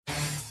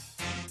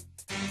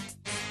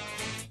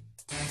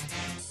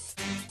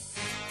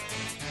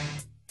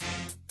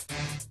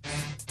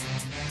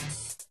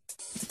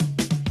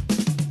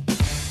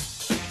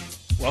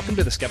Welcome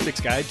to the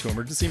Skeptic's Guide to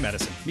Emergency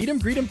Medicine. Meet 'em,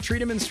 greet 'em,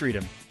 treat 'em, and street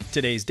 'em.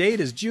 Today's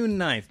date is June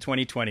 9th,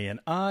 2020, and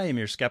I am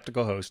your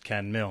skeptical host,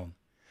 Ken Milne.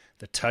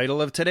 The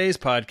title of today's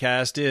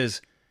podcast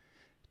is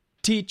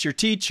Teacher,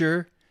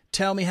 Teacher,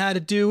 Tell Me How to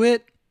Do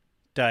It,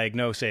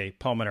 Diagnose a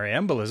Pulmonary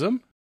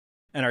Embolism.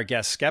 And our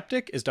guest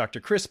skeptic is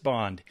Dr. Chris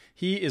Bond.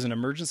 He is an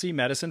emergency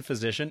medicine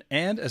physician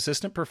and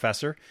assistant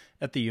professor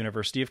at the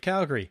University of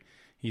Calgary.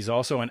 He's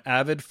also an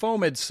avid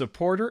FOAMED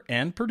supporter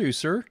and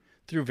producer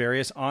through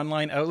various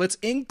online outlets,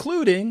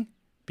 including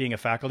being a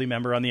faculty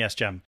member on the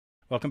SGEM.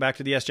 Welcome back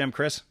to the SGEM,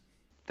 Chris.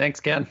 Thanks,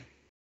 Ken.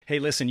 Hey,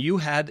 listen, you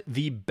had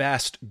the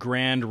best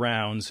grand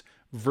rounds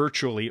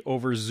virtually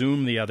over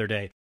Zoom the other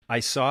day. I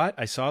saw it.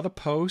 I saw the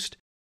post.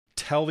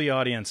 Tell the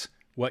audience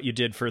what you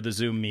did for the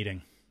Zoom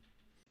meeting.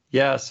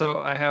 Yeah, so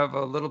I have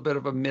a little bit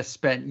of a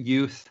misspent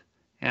youth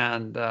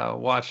and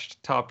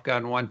watched Top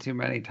Gun one too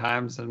many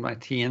times in my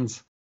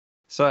teens.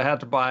 So I had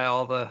to buy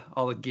all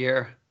the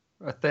gear,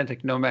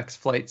 authentic Nomex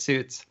flight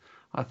suits,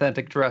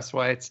 authentic dress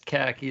whites,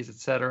 khakis,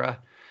 etc.,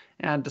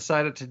 and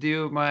decided to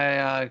do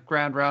my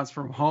grand rounds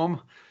from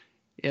home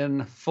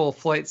in full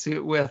flight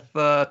suit with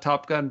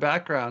Top Gun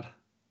background.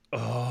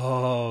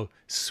 Oh,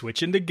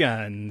 switching to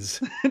guns.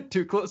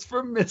 Too close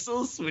for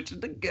missiles, switching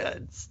to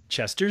guns.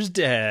 Chester's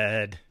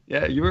dead.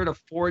 Yeah, you were in a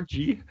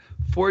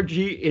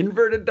 4G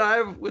inverted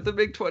dive with a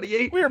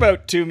MiG-28? We were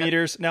about 2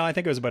 meters. No, I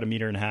think it was about 1.5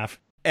 meters.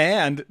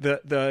 And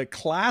the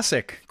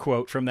classic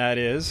quote from that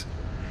is,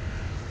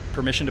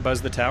 permission to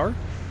buzz the tower?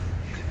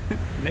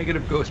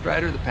 Negative Ghost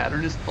Rider, the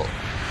pattern is full.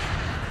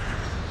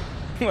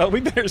 Well, we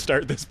better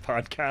start this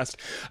podcast.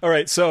 All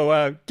right,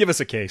 so give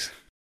us a case.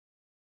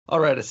 All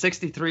right, a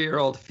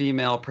 63-year-old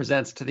female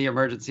presents to the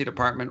emergency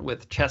department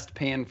with chest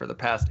pain for the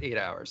past 8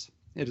 hours.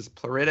 It is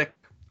pleuritic,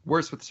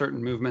 worse with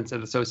certain movements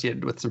and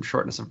associated with some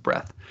shortness of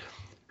breath.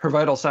 Her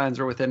vital signs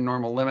are within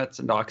normal limits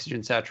and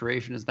oxygen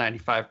saturation is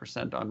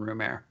 95% on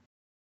room air.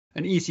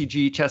 An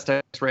ECG, chest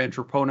x-ray, and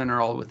troponin are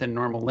all within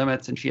normal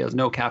limits, and she has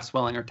no calf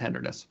swelling or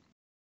tenderness.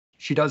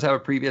 She does have a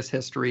previous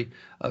history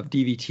of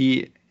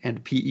DVT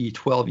and PE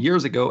 12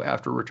 years ago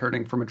after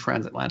returning from a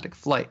transatlantic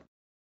flight.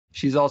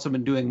 She's also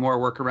been doing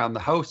more work around the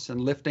house and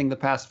lifting the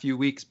past few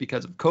weeks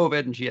because of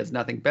COVID, and she has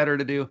nothing better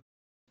to do.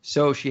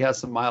 So she has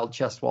some mild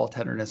chest wall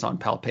tenderness on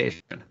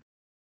palpation.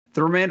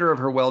 The remainder of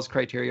her Wells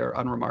criteria are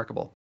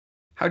unremarkable.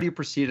 How do you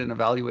proceed in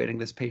evaluating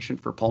this patient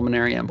for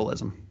pulmonary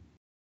embolism?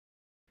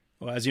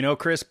 Well, as you know,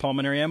 Chris,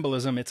 pulmonary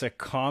embolism, it's a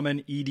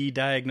common ED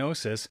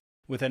diagnosis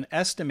with an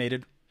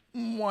estimated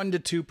 1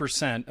 to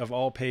 2% of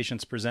all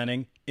patients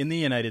presenting in the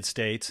United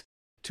States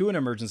to an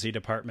emergency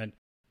department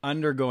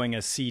undergoing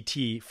a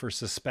CT for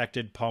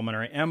suspected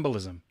pulmonary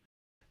embolism.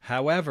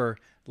 However,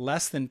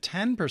 less than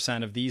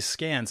 10% of these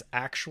scans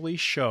actually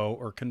show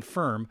or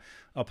confirm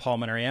a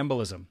pulmonary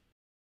embolism.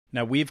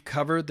 Now, we've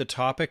covered the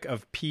topic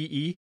of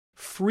PE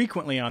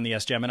frequently on the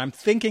SGEM, and I'm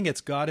thinking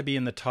it's got to be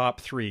in the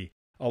top 3,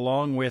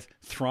 along with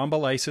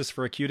thrombolysis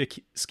for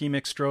acute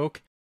ischemic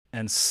stroke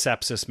and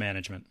sepsis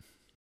management.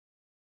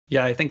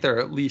 Yeah, I think there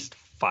are at least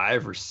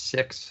 5 or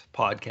 6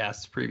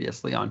 podcasts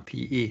previously on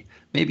PE,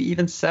 maybe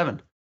even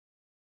 7.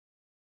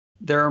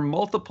 There are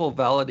multiple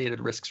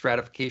validated risk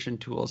stratification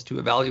tools to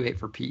evaluate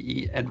for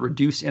PE and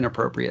reduce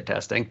inappropriate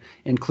testing,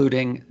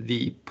 including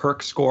the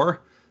PERC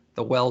score,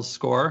 the Wells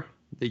score,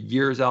 the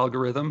Years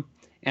algorithm,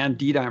 and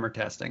D-dimer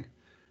testing.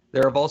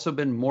 There have also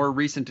been more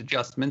recent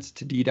adjustments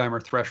to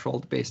D-dimer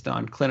threshold based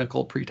on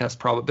clinical pretest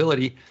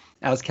probability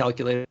as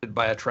calculated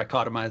by a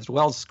trichotomized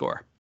Wells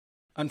score.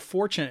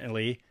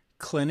 Unfortunately,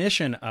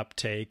 clinician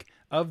uptake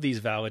of these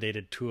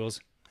validated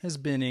tools has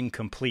been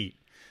incomplete,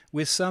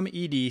 with some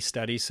ED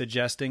studies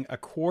suggesting a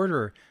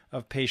quarter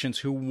of patients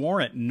who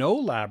warrant no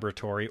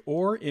laboratory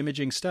or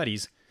imaging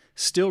studies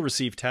still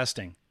receive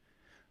testing.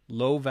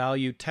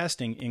 Low-value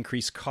testing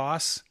increase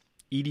costs,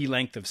 ED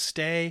length of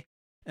stay,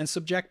 and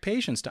subject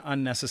patients to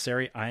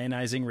unnecessary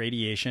ionizing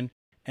radiation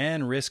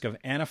and risk of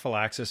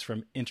anaphylaxis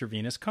from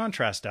intravenous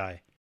contrast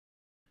dye.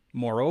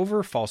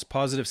 Moreover, false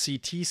positive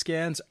CT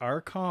scans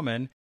are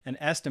common and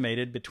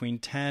estimated between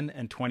 10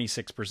 and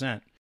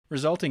 26%,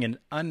 resulting in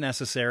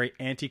unnecessary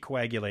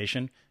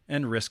anticoagulation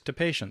and risk to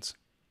patients.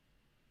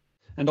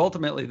 And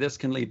ultimately, this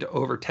can lead to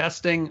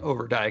over-testing,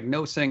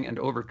 over-diagnosing, and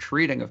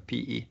over-treating of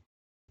PE.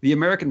 The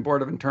American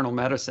Board of Internal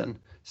Medicine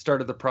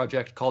started the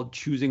project called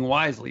Choosing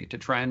Wisely to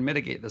try and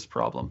mitigate this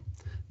problem.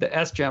 The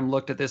SGEM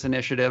looked at this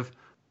initiative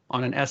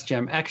on an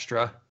SGEM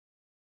Extra,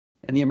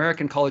 and the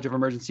American College of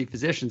Emergency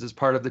Physicians is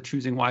part of the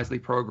Choosing Wisely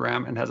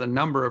program and has a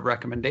number of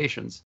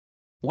recommendations.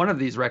 One of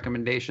these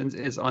recommendations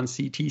is on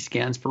CT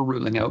scans for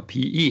ruling out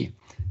PE.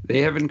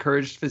 They have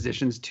encouraged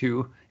physicians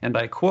to, and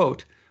I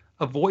quote,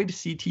 avoid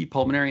CT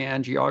pulmonary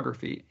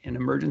angiography in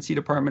emergency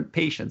department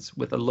patients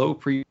with a low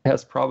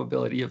pretest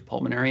probability of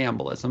pulmonary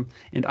embolism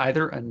and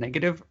either a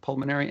negative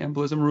pulmonary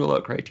embolism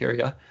rule-out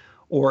criteria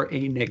or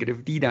a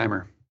negative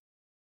D-dimer.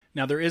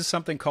 Now, there is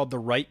something called the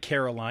Right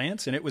Care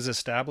Alliance, and it was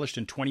established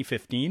in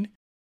 2015.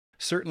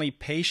 Certainly,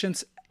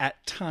 patients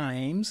at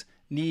times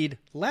need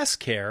less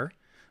care,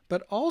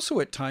 but also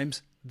at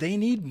times they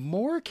need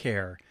more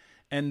care.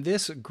 And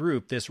this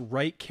group, this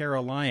Right Care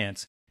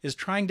Alliance, is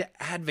trying to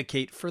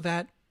advocate for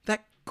that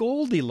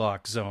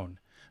Goldilocks zone.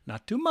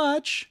 Not too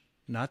much,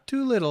 not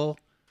too little,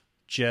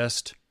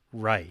 just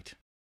right.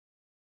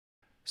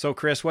 So,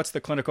 Chris, what's the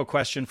clinical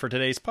question for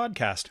today's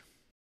podcast?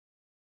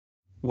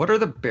 What are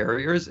the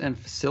barriers and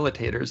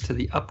facilitators to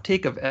the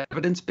uptake of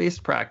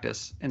evidence-based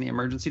practice in the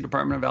emergency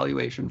department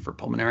evaluation for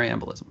pulmonary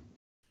embolism?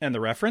 And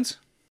the reference?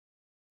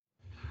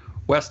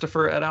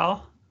 Westifer et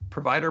al.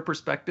 Provider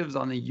perspectives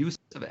on the use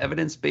of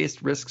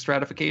evidence-based risk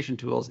stratification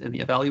tools in the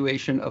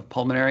evaluation of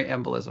pulmonary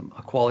embolism,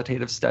 a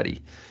qualitative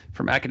study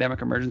from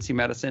Academic Emergency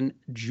Medicine,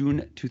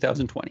 June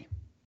 2020.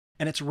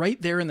 And it's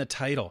right there in the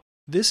title.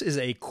 This is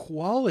a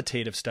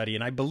qualitative study,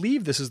 and I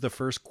believe this is the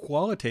first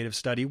qualitative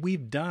study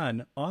we've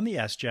done on the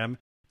SGEM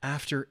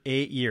after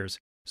 8 years.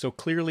 So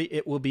clearly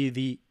it will be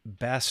the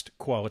best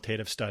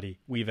qualitative study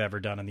we've ever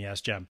done on the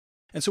SGEM.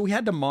 And so we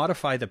had to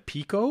modify the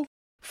PICO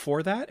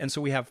for that. And so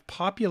we have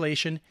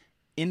population,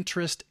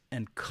 interest,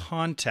 and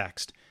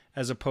context,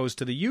 as opposed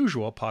to the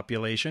usual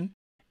population,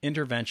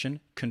 intervention,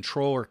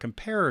 control or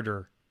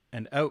comparator,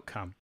 and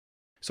outcome.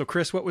 So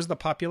Chris, what was the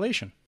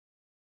population?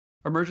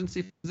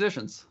 Emergency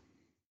physicians.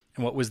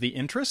 And what was the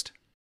interest?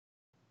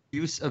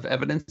 Use of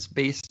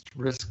evidence-based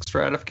risk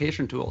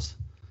stratification tools.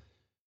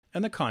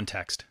 And the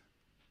context?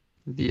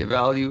 The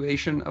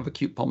evaluation of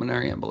acute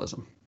pulmonary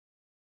embolism.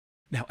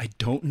 Now, I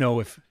don't know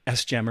if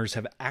SGEMers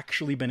have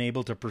actually been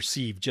able to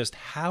perceive just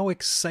how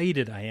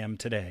excited I am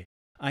today.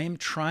 I am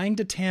trying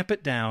to tamp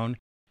it down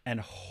and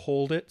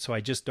hold it so I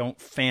just don't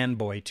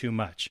fanboy too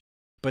much.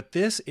 But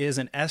this is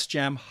an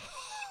SGEM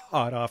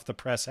hot off the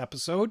press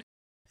episode,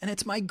 and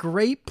it's my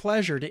great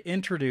pleasure to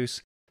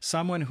introduce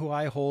someone who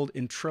I hold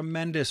in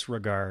tremendous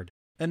regard,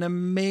 an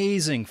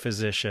amazing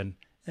physician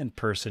and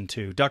person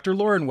too, Dr.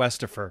 Lauren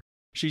Westifer.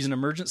 She's an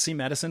emergency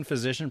medicine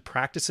physician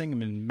practicing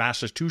in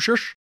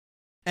Massachusetts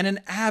and an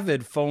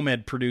avid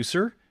FOAMed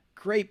producer,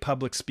 great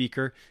public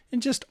speaker,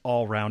 and just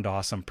all-round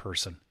awesome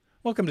person.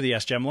 Welcome to the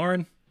SGEM,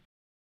 Lauren.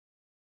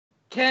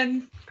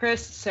 Ken,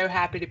 Chris, so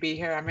happy to be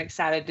here. I'm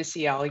excited to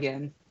see y'all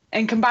again.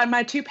 And combine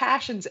my two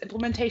passions,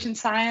 implementation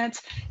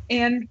science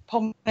and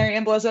pulmonary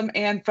embolism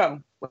and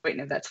foam. Wait,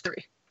 no, that's 3.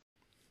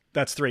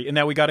 That's 3. And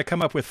now we got to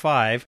come up with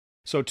 5.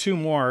 So 2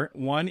 more.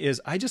 One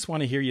is, I just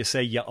want to hear you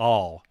say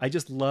y'all. I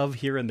just love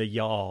hearing the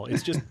y'all.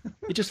 It's just,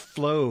 it just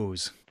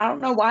flows. I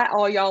don't know why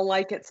all y'all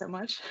like it so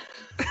much.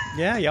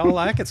 Yeah, y'all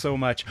like it so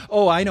much.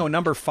 Oh, I know.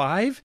 Number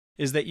 5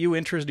 is that you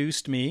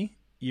introduced me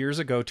years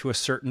ago to a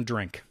certain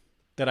drink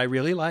that I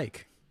really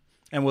like.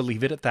 And we'll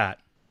leave it at that.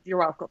 You're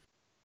welcome.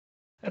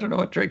 I don't know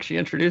what drink she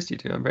introduced you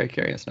to. I'm very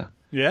curious now.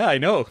 Yeah, I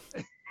know.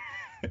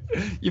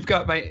 You've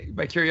got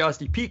my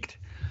curiosity piqued.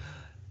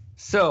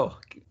 So,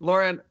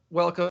 Lauren,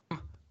 welcome.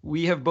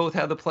 We have both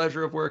had the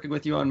pleasure of working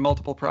with you on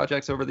multiple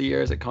projects over the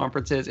years at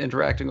conferences,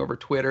 interacting over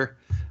Twitter.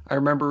 I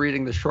remember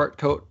reading The Short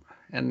Coat,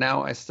 and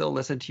now I still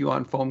listen to you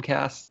on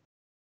Foamcast.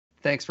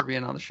 Thanks for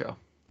being on the show.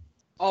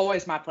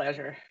 Always my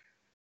pleasure.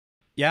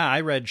 Yeah,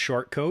 I read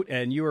Short Coat,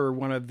 and you were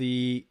one of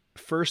the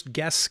first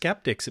guest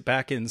skeptics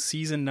back in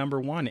season number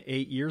 1,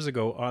 8 years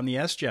ago on the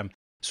SGEM.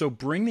 So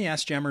bring the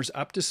SGEMers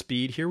up to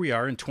speed. Here we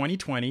are in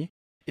 2020.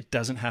 It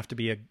doesn't have to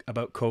be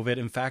about COVID.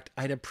 In fact,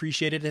 I'd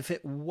appreciate it if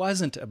it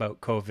wasn't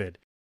about COVID.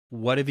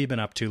 What have you been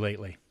up to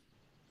lately?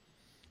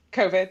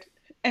 COVID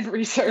and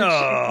research,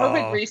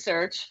 COVID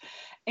research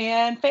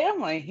and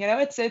family. You know,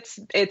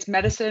 it's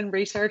medicine,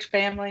 research,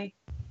 family.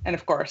 And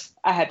of course,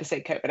 I had to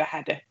say COVID.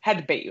 I had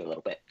to bait you a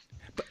little bit.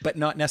 But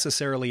not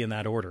necessarily in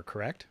that order,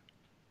 correct?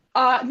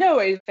 No,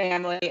 it's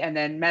family and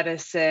then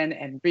medicine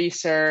and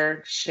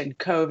research and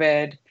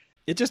COVID.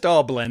 It just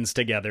all blends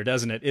together,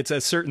 doesn't it? It's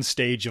a certain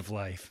stage of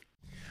life.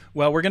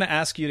 Well, we're going to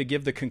ask you to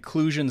give the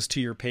conclusions to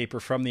your paper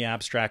from the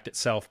abstract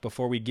itself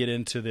before we get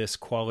into this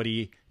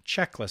quality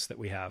checklist that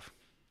we have.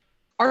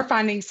 Our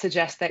findings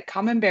suggest that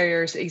common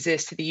barriers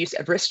exist to the use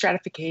of risk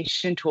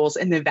stratification tools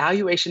in the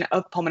evaluation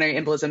of pulmonary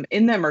embolism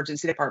in the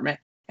emergency department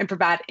and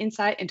provide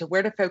insight into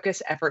where to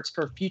focus efforts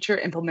for future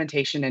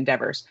implementation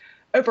endeavors.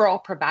 Overall,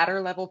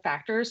 provider-level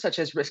factors such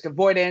as risk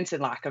avoidance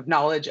and lack of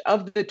knowledge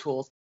of the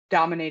tools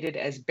dominated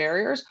as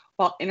barriers,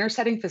 while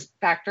intersetting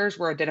factors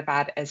were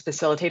identified as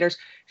facilitators.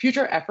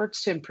 Future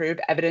efforts to improve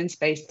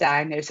evidence-based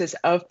diagnosis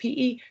of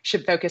PE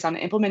should focus on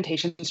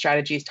implementation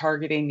strategies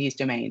targeting these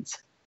domains.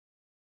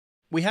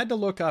 We had to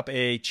look up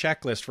a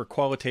checklist for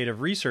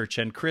qualitative research,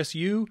 and Chris,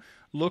 you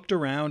looked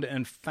around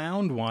and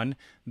found one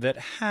that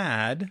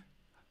had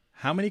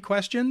how many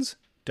questions?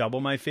 Double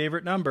my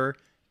favorite number,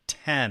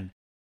 10.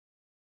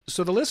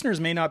 So the listeners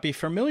may not be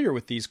familiar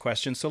with these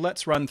questions, so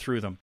let's run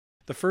through them.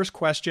 The first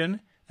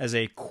question, as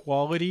a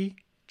quality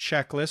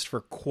checklist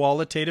for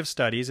qualitative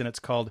studies, and it's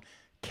called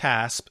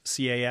CASP,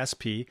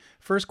 C-A-S-P.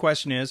 First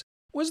question is,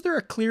 was there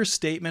a clear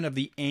statement of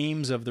the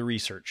aims of the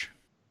research?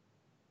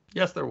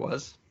 Yes, there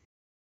was.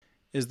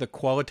 Is the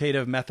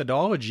qualitative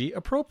methodology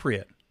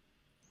appropriate?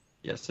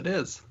 Yes, it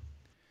is.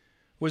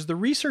 Was the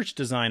research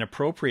design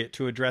appropriate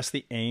to address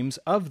the aims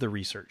of the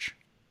research?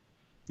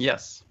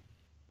 Yes.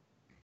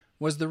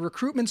 Was the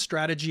recruitment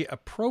strategy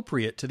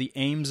appropriate to the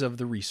aims of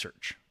the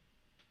research?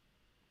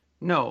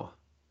 No.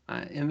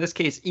 In this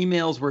case,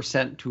 emails were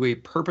sent to a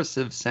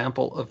purposive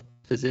sample of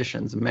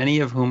physicians, many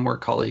of whom were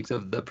colleagues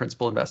of the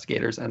principal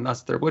investigators, and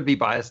thus there would be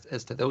bias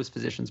as to those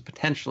physicians'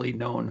 potentially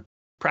known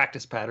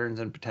practice patterns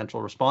and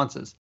potential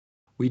responses.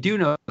 We do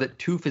know that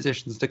 2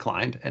 physicians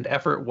declined, and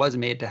effort was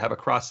made to have a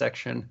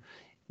cross-section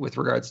with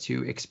regards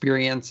to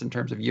experience in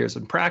terms of years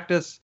in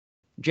practice,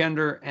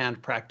 gender,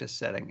 and practice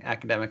setting,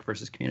 academic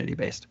versus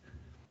community-based.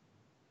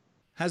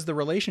 Has the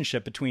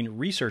relationship between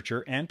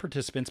researcher and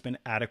participants been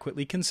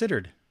adequately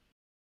considered?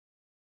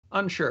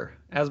 Unsure.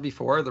 As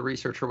before, the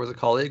researcher was a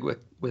colleague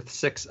with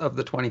 6 of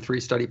the 23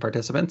 study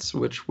participants,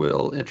 which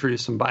will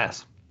introduce some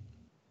bias.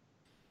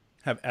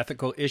 Have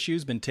ethical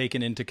issues been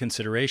taken into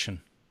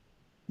consideration?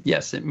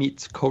 Yes, it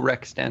meets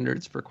COREC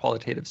standards for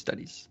qualitative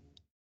studies.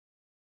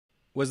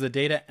 Was the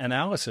data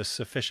analysis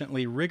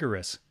sufficiently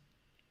rigorous?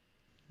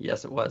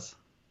 Yes, it was.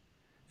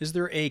 Is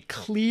there a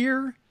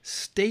clear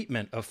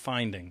statement of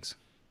findings?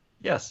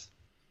 Yes.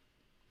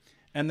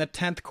 And the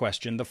 10th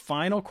question, the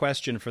final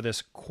question for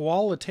this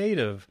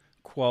qualitative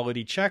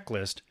quality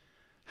checklist,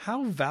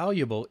 how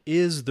valuable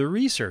is the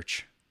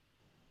research?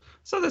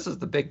 So this is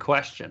the big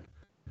question.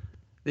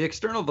 The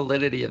external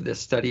validity of this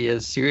study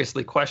is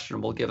seriously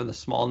questionable given the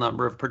small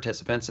number of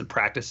participants and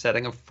practice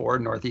setting of 4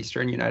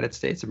 northeastern United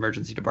States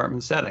emergency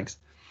department settings.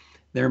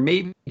 There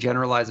may be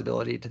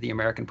generalizability to the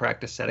American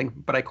practice setting,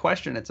 but I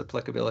question its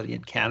applicability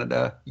in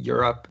Canada,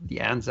 Europe,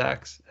 the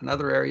Anzacs, and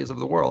other areas of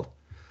the world.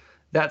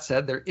 That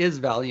said, there is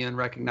value in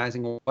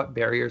recognizing what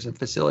barriers and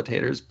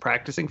facilitators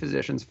practicing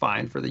physicians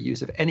find for the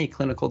use of any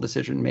clinical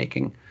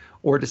decision-making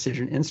or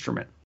decision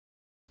instrument.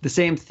 The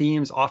same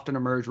themes often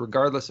emerge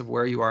regardless of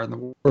where you are in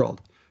the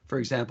world. For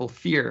example,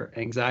 fear,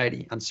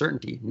 anxiety,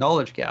 uncertainty,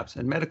 knowledge gaps,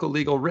 and medical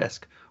legal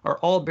risk are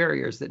all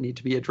barriers that need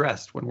to be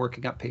addressed when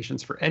working up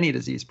patients for any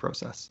disease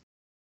process.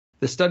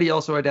 The study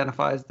also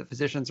identifies that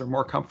physicians are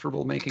more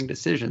comfortable making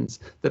decisions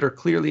that are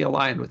clearly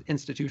aligned with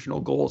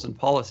institutional goals and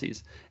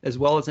policies, as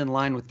well as in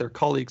line with their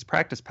colleagues'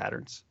 practice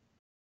patterns.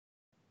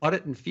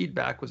 Audit and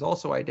feedback was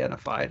also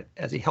identified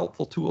as a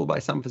helpful tool by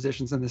some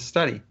physicians in this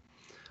study.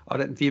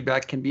 Audit and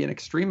feedback can be an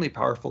extremely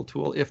powerful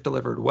tool if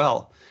delivered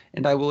well,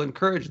 and I will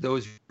encourage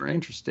those who are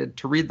interested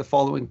to read the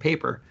following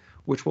paper,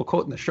 which we'll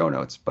quote in the show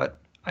notes, but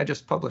I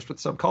just published with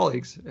some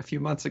colleagues a few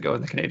months ago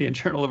in the Canadian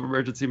Journal of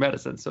Emergency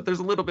Medicine, so there's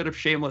a little bit of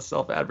shameless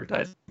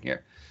self-advertising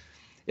here.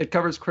 It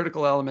covers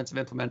critical elements of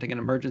implementing an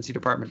emergency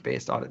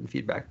department-based audit and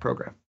feedback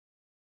program.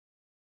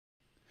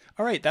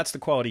 All right, that's the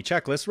quality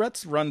checklist.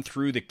 Let's run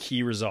through the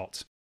key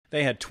results.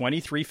 They had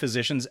 23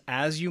 physicians,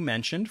 as you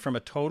mentioned, from a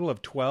total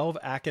of 12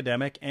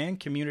 academic and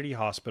community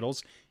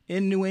hospitals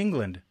in New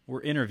England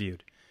were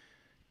interviewed.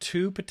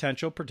 2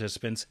 potential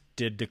participants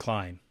did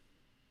decline.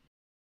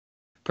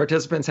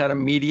 Participants had a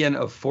median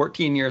of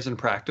 14 years in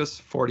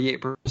practice,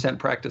 48%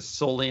 practiced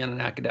solely in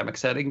an academic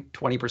setting,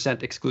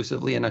 20%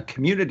 exclusively in a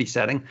community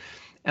setting,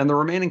 and the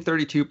remaining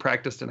 32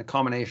 practiced in a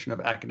combination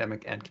of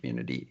academic and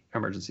community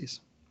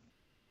emergencies.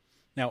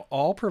 Now,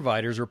 all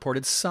providers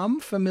reported some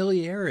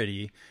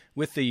familiarity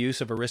with the use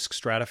of a risk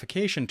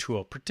stratification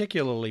tool,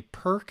 particularly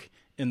PERC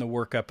in the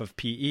workup of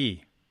PE.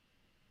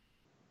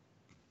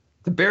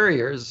 The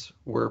barriers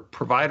were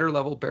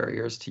provider-level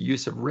barriers to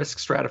use of risk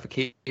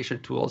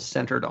stratification tools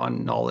centered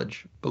on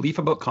knowledge, belief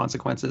about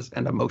consequences,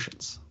 and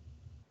emotions.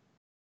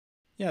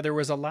 Yeah, there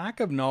was a lack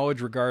of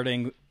knowledge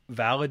regarding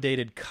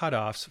validated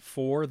cutoffs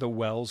for the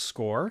Wells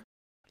score,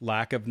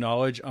 lack of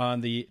knowledge on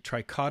the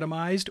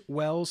trichotomized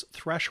Wells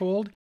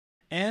threshold,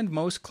 and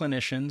most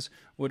clinicians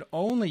would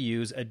only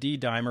use a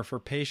D-dimer for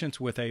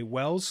patients with a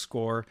Wells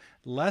score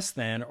less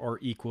than or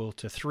equal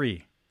to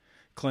 3.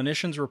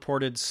 Clinicians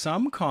reported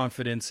some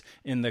confidence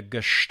in the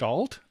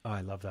Gestalt,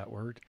 I love that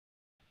word,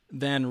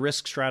 than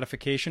risk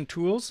stratification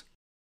tools.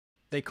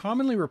 They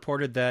commonly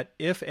reported that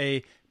if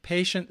a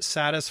patient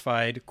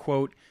satisfied,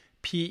 quote,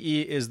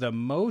 PE is the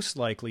most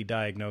likely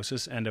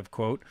diagnosis, end of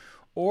quote,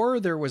 or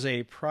there was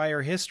a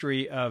prior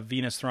history of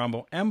venous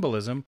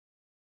thromboembolism,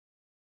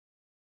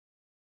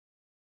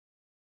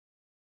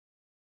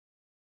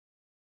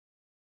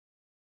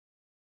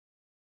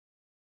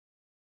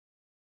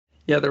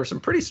 Yeah, there were some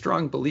pretty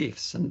strong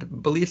beliefs,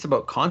 and beliefs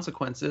about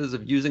consequences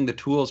of using the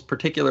tools,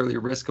 particularly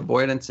risk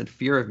avoidance and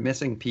fear of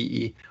missing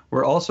PE,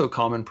 were also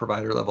common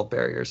provider-level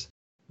barriers.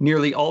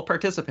 Nearly all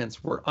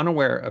participants were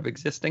unaware of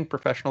existing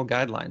professional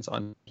guidelines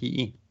on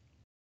PE.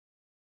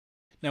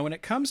 Now, when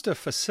it comes to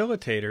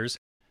facilitators,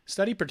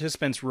 study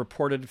participants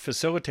reported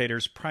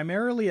facilitators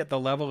primarily at the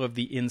level of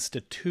the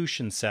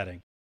institution setting.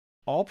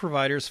 All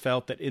providers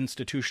felt that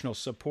institutional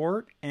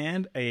support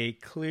and a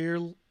clear,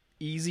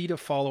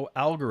 easy-to-follow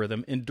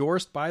algorithm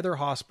endorsed by their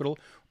hospital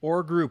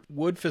or group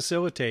would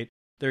facilitate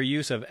their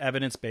use of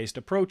evidence-based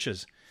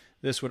approaches.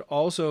 This would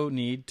also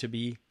need to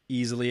be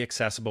easily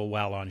accessible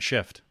while on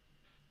shift.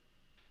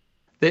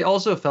 They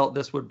also felt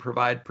this would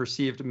provide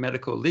perceived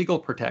medico-legal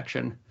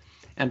protection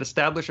and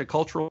establish a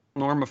cultural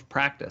norm of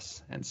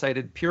practice, and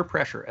cited peer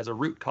pressure as a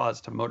root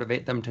cause to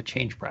motivate them to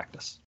change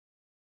practice.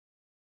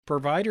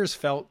 Providers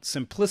felt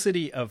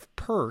simplicity of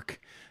PERC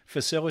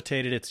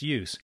facilitated its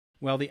use.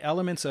 while the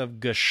elements of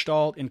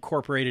Gestalt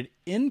incorporated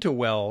into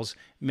WELS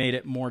made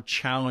it more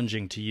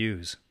challenging to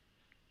use.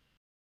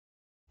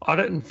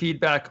 Audit and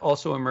feedback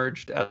also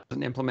emerged as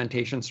an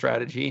implementation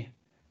strategy,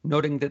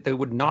 noting that they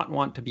would not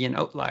want to be an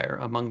outlier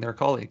among their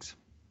colleagues.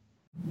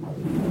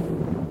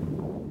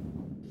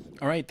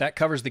 All right, that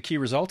covers the key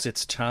results.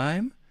 It's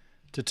time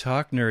to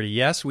talk nerdy.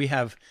 Yes, we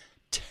have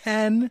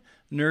 10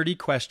 nerdy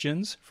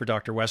questions for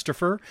Dr.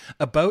 Westerfer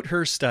about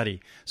her study.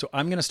 So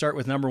I'm going to start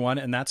with number 1,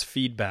 and that's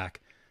feedback.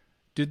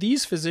 Do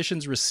these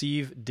physicians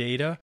receive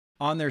data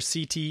on their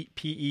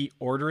CTPE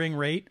ordering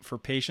rate for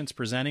patients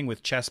presenting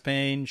with chest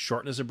pain,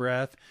 shortness of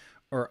breath,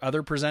 or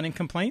other presenting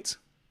complaints?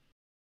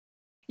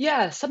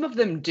 Yeah, some of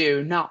them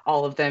do, not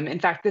all of them. In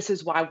fact, this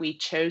is why we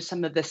chose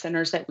some of the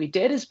centers that we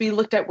did, is we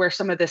looked at where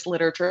some of this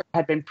literature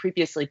had been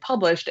previously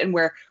published and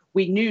where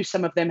we knew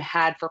some of them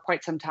had for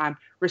quite some time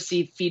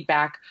received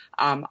feedback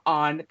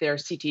on their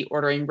CT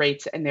ordering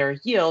rates and their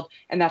yield.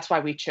 And that's why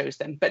we chose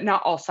them. But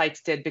not all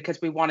sites did,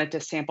 because we wanted to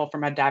sample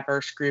from a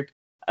diverse group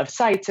of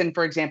sites. And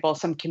for example,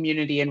 some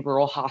community and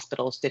rural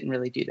hospitals didn't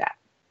really do that.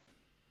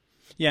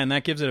 Yeah, and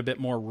that gives it a bit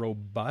more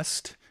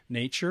robust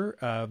nature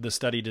of the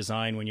study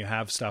design when you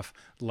have stuff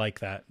like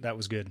that. That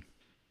was good.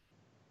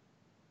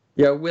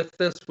 Yeah, with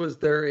this, was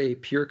there a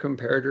peer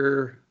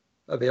comparator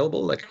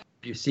available? Like,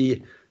 do you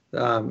see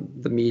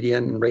the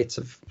median rates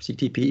of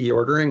CTPE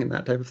ordering and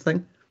that type of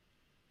thing?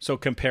 So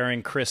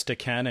comparing Chris to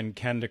Ken and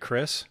Ken to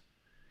Chris?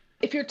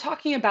 If you're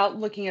talking about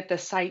looking at the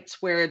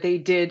sites where they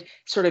did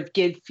sort of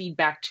give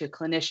feedback to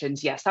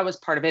clinicians, yes, that was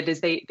part of it,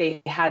 is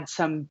they had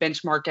some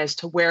benchmark as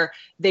to where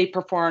they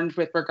performed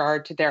with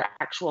regard to their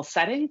actual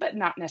setting, but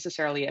not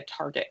necessarily a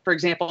target. For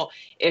example,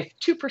 if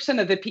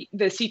 2% of the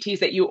CTs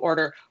that you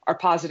order are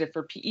positive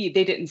for PE,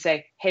 they didn't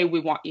say, hey, we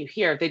want you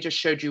here. They just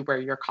showed you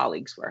where your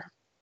colleagues were.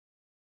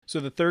 So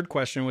the third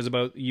question was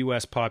about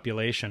U.S.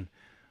 population.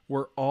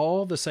 Were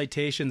all the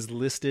citations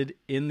listed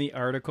in the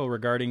article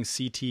regarding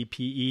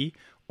CTPE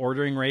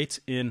ordering rates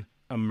in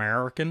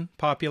American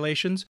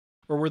populations,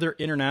 or were there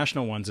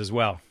international ones as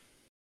well?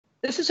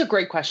 This is a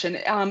great question.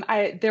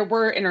 There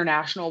were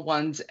international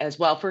ones as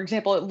well. For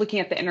example, looking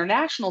at the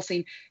international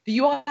scene,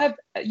 the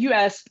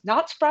U.S.,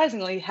 not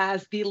surprisingly,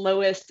 has the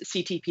lowest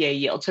CTPA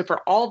yield. So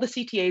for all the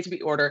CTAs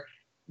we order,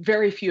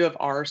 very few of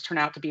ours turn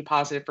out to be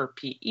positive for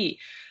PE.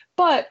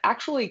 But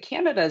actually,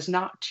 Canada is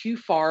not too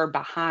far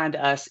behind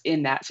us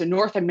in that. So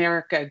North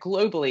America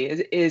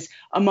globally is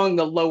among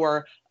the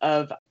lower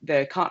of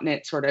the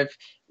continent sort of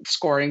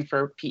scoring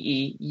for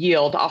PE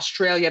yield.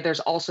 Australia, there's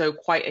also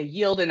quite a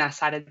yield, and I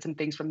cited some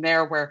things from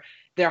there where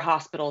their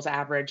hospitals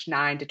average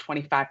 9 to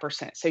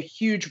 25%. So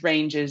huge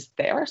ranges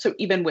there. So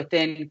even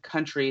within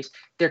countries,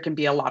 there can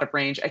be a lot of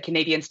range. A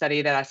Canadian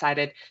study that I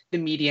cited, the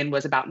median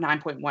was about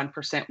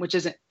 9.1%, which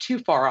isn't too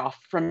far off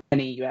from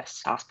many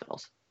US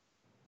hospitals.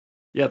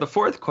 Yeah, the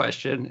fourth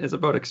question is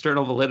about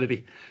external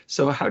validity.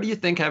 So how do you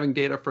think having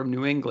data from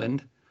New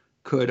England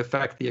could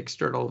affect the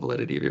external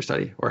validity of your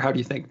study? Or how do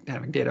you think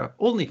having data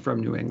only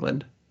from New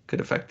England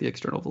could affect the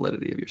external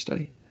validity of your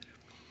study?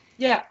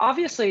 Yeah,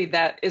 obviously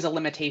that is a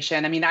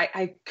limitation. I mean,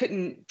 I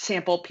couldn't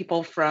sample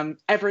people from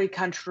every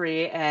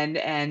country and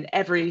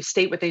every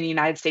state within the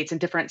United States in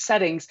different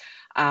settings.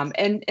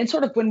 And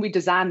sort of when we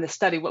designed the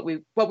study, what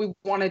we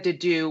wanted to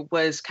do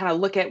was kind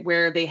of look at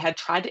where they had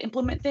tried to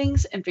implement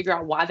things and figure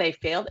out why they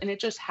failed. And it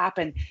just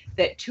happened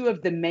that two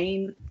of the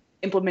main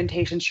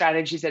implementation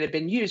strategies that had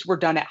been used were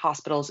done at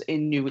hospitals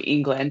in New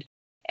England.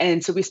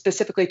 And so we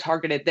specifically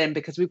targeted them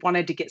because we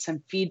wanted to get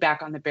some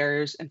feedback on the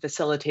barriers and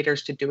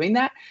facilitators to doing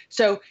that.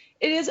 So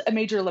it is a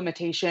major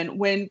limitation.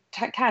 When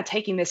kind of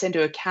taking this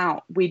into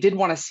account, we did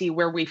want to see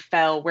where we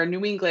fell, where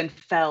New England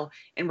fell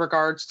in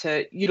regards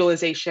to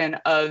utilization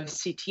of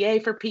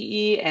CTA for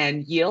PE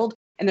and yield.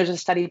 And there's a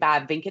study by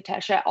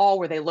Venkatesh et al.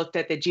 Where they looked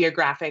at the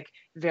geographic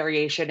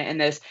variation in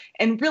this.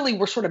 And really,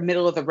 we're sort of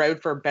middle of the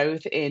road for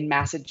both in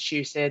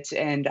Massachusetts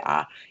and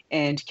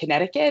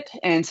Connecticut.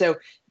 And so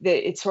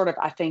it sort of,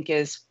 I think,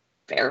 is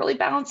fairly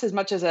balanced as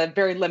much as a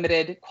very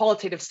limited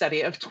qualitative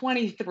study of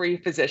 23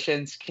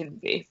 physicians can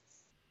be.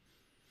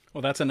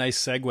 Well, that's a nice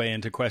segue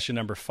into question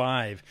number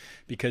 5,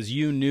 because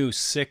you knew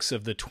 6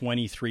 of the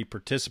 23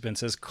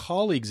 participants as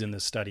colleagues in the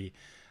study.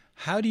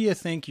 How do you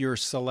think your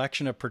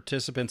selection of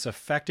participants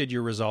affected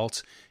your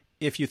results,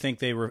 if you think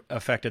they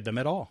affected them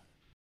at all?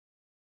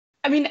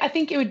 I mean, I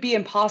think it would be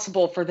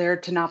impossible for there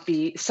to not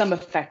be some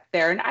effect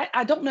there. And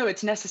I don't know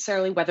it's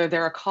necessarily whether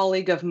they're a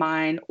colleague of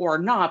mine or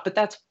not, but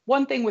that's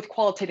one thing with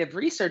qualitative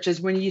research is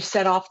when you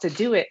set off to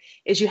do it,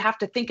 is you have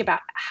to think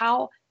about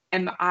how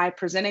am I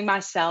presenting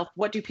myself?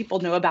 What do people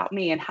know about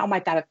me? And how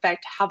might that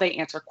affect how they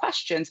answer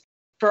questions?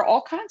 For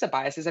all kinds of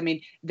biases. I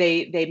mean,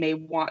 they may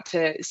want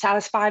to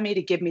satisfy me,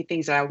 to give me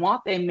things that I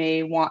want. They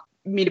may want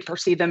me to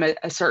perceive them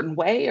a certain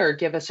way or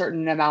give a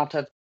certain amount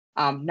of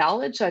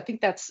knowledge. So I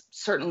think that's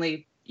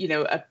certainly,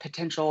 a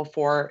potential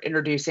for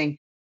introducing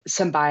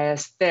some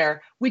bias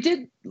there. We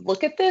did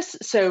look at this.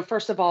 So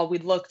first of all, we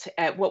looked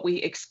at what we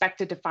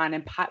expected to find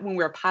when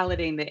we were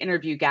piloting the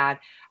interview guide.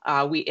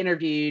 We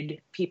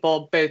interviewed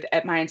people both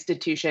at my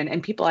institution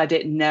and people I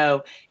didn't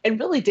know, and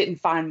really didn't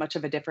find much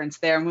of a difference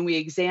there. And when we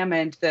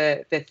examined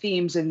the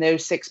themes in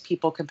those 6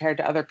 people compared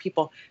to other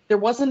people, there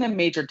wasn't a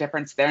major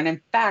difference there. And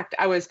in fact,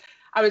 I was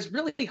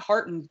really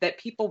heartened that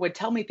people would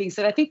tell me things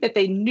that I think that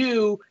they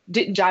knew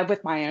didn't jive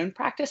with my own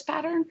practice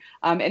pattern.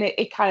 And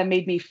it kind of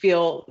made me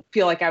feel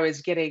like I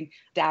was getting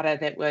data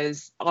that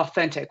was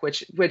authentic,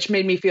 which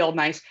made me feel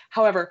nice.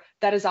 However,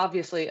 that is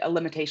obviously a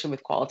limitation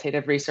with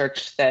qualitative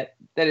research that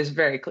is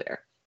very clear.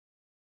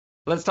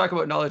 Let's talk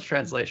about knowledge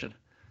translation.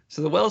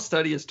 So the WELL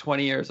study is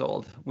 20 years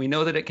old. We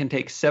know that it can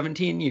take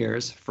 17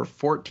 years for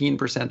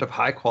 14% of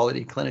high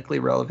quality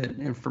clinically relevant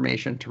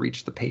information to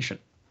reach the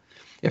patient.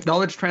 If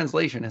knowledge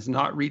translation has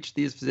not reached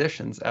these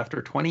physicians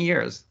after 20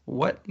 years,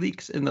 what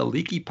leaks in the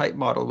leaky pipe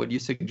model would you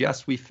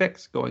suggest we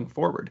fix going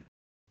forward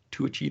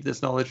to achieve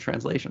this knowledge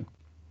translation?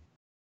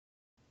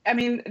 I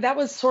mean, that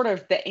was sort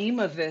of the aim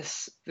of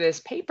this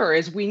paper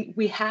is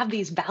we have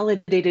these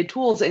validated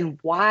tools, and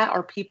why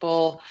are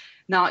people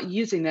not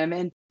using them?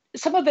 And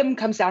some of them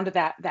comes down to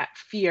that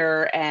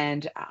fear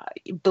and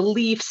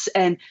beliefs,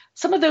 and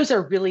some of those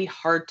are really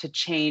hard to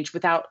change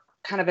without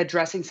kind of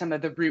addressing some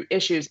of the root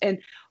issues. And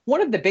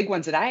one of the big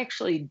ones that I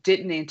actually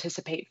didn't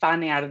anticipate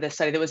finding out of this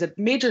study that was a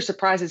major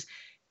surprise is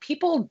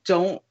people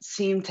don't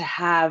seem to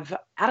have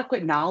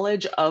adequate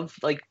knowledge of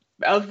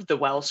the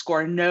WELL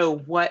score, know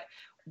what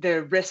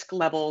the risk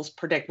levels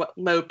predict, what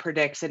low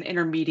predicts and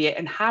intermediate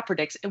and high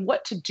predicts, and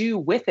what to do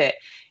with it.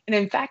 And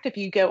in fact, if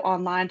you go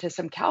online to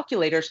some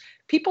calculators,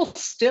 people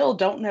still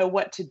don't know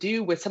what to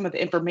do with some of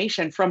the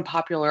information from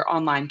popular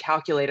online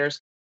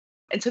calculators.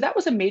 And so that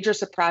was a major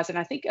surprise, and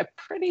I think a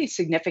pretty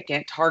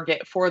significant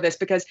target for this,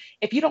 because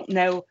if you don't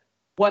know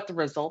what the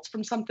results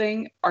from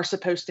something are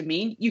supposed to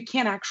mean, you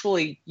can't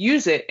actually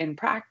use it in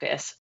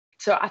practice.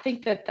 So I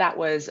think that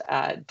was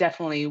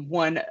definitely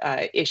one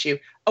issue.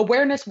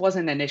 Awareness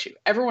wasn't an issue.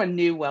 Everyone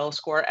knew WELL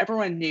score,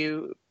 everyone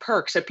knew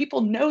PERC. So people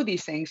know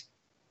these things.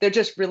 They're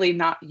just really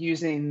not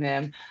using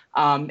them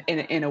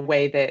in a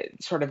way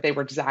that sort of they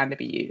were designed to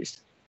be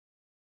used.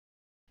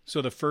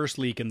 So the first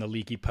leak in the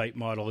leaky pipe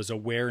model is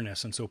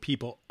awareness. And so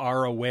people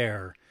are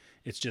aware.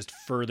 It's just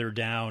further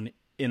down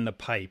in the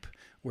pipe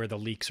where the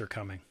leaks are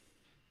coming.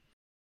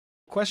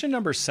 Question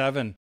number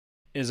 7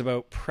 is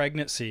about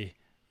pregnancy.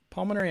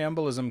 Pulmonary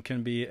embolism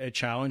can be a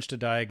challenge to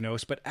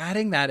diagnose, but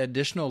adding that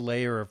additional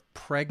layer of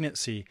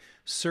pregnancy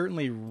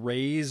certainly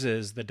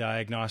raises the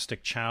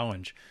diagnostic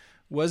challenge.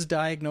 Was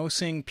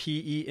diagnosing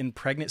PE in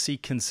pregnancy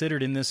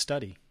considered in this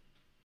study?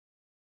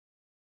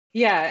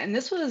 Yeah, and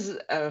this was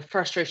a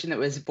frustration that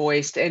was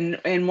voiced.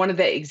 And one of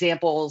the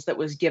examples that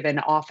was given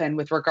often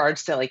with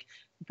regards to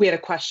we had a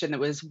question that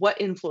was, what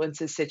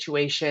influences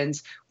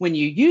situations when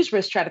you use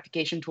risk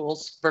stratification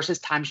tools versus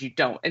times you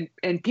don't?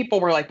 And people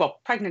were like, well,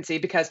 pregnancy,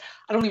 because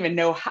I don't even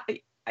know how,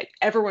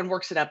 everyone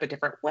works it up a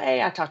different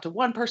way. I talked to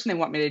one person, they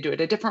want me to do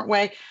it a different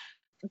way.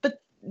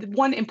 But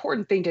one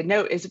important thing to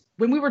note is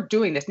when we were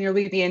doing this,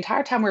 nearly the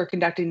entire time we were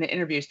conducting the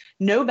interviews,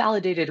 no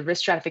validated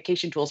risk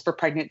stratification tools for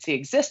pregnancy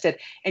existed,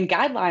 and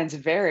guidelines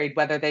varied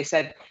whether they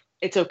said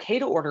it's okay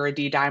to order a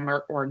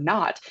D-dimer or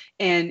not.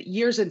 And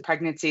Years in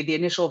Pregnancy, the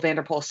initial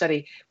Vanderpool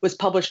study, was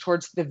published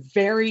towards the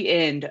very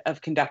end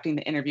of conducting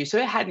the interview. So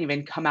it hadn't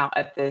even come out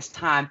at this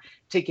time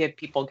to give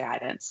people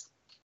guidance.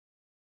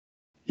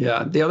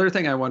 Yeah, the other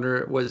thing I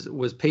wonder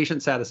was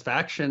patient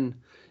satisfaction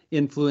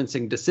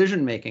influencing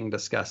decision-making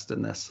discussed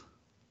in this?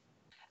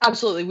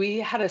 Absolutely. We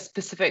had a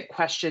specific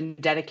question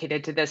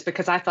dedicated to this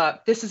because I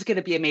thought this is going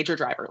to be a major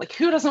driver.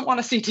 Who doesn't want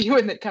to see you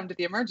and then come to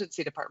the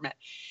emergency department?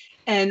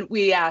 And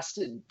we asked,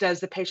 does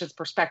the patient's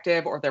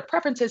perspective or their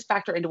preferences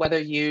factor into whether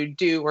you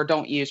do or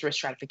don't use risk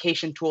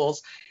stratification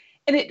tools?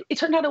 And it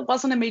turned out it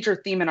wasn't a major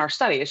theme in our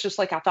study. It's just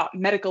I thought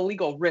medical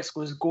legal risk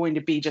was going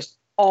to be just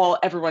all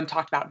everyone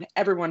talked about and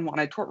everyone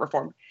wanted tort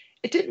reform.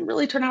 It didn't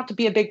really turn out to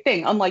be a big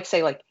thing, unlike,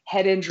 say,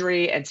 head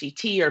injury and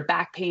CT or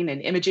back pain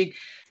and imaging.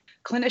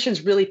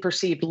 Clinicians really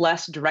perceived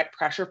less direct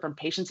pressure from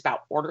patients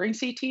about ordering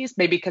CTs,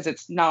 maybe because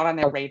it's not on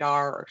their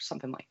radar or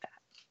something like that.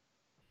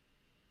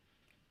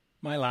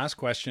 My last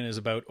question is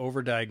about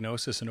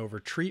overdiagnosis and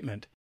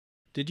overtreatment.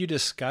 Did you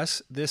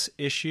discuss this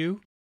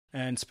issue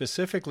and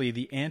specifically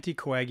the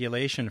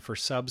anticoagulation for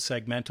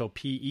subsegmental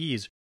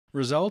PEs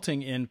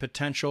resulting in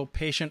potential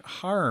patient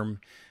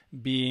harm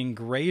being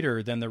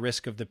greater than the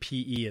risk of the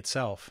PE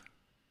itself?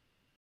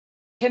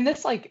 And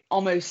this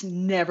almost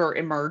never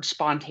emerged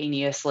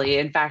spontaneously.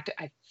 In fact,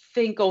 I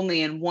think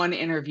only in one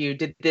interview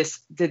did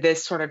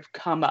this sort of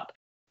come up.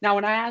 Now,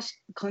 when I asked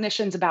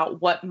clinicians about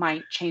what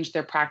might change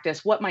their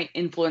practice, what might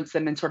influence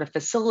them and sort of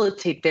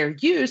facilitate their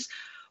use,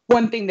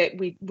 one thing that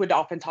we would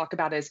often talk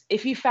about is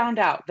if you found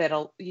out that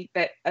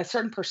a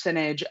certain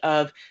percentage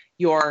of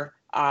your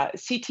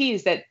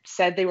CTs that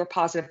said they were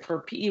positive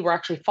for PE were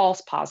actually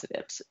false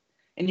positives,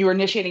 and you were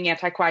initiating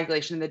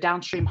anticoagulation and the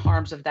downstream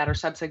harms of that are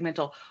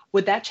subsegmental,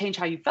 would that change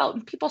how you felt?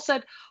 And people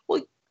said,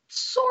 well,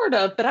 Sort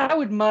of, but I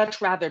would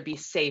much rather be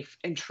safe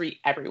and treat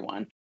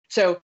everyone.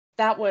 So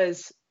that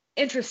was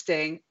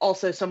interesting,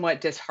 also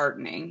somewhat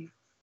disheartening.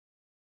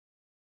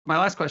 My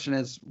last question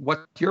is,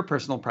 what's your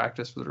personal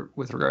practice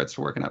with regards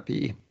to working up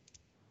PE?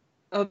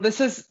 Oh, this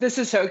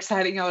is so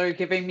exciting. Y'all are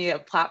giving me a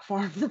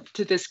platform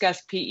to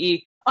discuss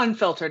PE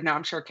unfiltered. Now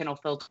I'm sure Ken will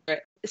filter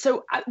it.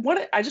 So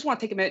I just want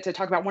to take a minute to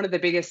talk about one of the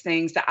biggest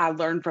things that I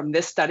learned from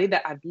this study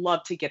that I'd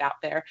love to get out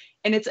there.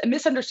 And it's a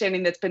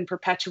misunderstanding that's been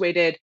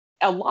perpetuated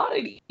a lot,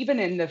 even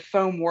in the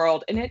foam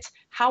world. And it's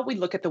how we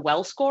look at the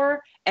well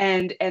score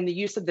and the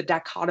use of the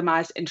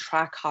dichotomized and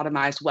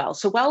trichotomized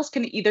wells. So wells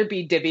can either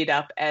be divvied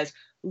up as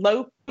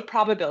low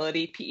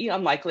probability, PE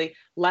unlikely,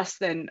 less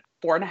than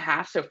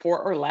 4.5, so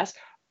 4 or less,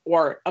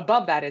 or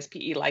above that is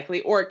PE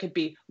likely, or it could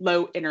be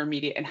low,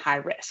 intermediate, and high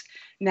risk.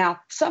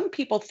 Now, some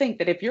people think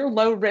that if you're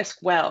low risk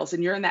wells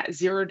and you're in that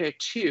 0 to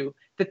 2,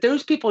 that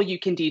those people you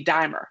can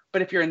D-dimer.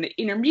 But if you're in the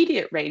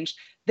intermediate range,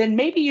 then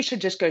maybe you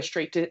should just go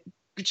straight to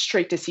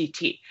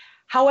CT.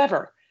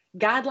 However,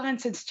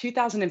 guidelines since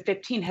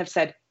 2015 have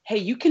said, hey,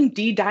 you can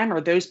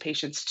D-dimer those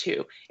patients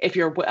too if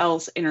your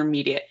well's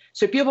intermediate.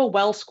 So if you have a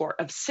well score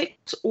of 6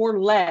 or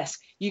less,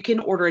 you can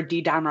order a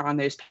D-dimer on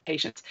those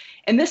patients.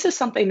 And this is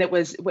something that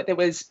was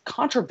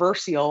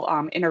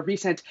controversial in a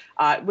recent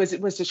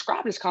was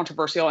described as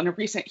controversial in a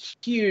recent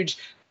huge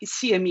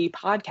CME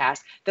podcast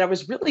that I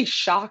was really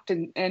shocked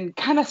and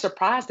kind of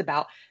surprised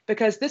about,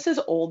 because this is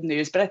old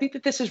news, but I think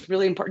that this is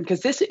really important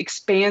because this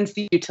expands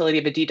the utility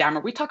of a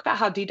D-dimer. We talk about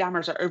how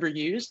D-dimers are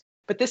overused,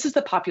 but this is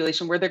the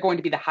population where they're going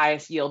to be the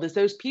highest yield, is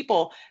those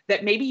people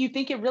that maybe you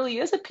think it really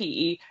is a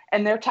PE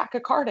and they're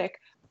tachycardic,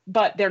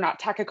 but they're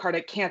not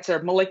tachycardic,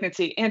 cancer,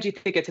 malignancy, and you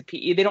think it's a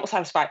PE. They don't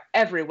satisfy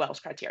every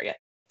Wells criteria.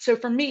 So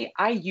for me,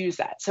 I use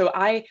that. So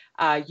I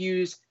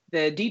use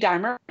the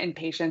D-dimer in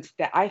patients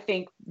that I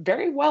think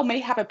very well may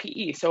have a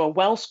PE. So a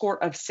well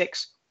score of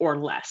 6 or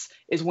less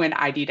is when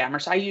I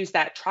D-dimer. So I use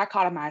that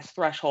trichotomized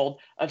threshold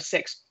of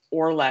 6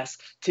 or less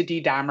to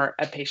D-dimer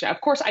a patient. Of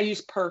course, I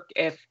use PERC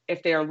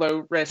if they are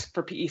low risk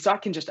for PE, so I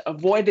can just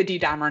avoid the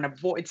D-dimer and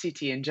avoid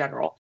CT in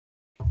general.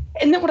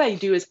 And then what I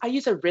do is I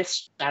use a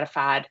risk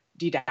stratified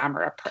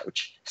D-dimer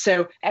approach.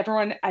 So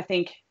everyone, I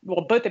think,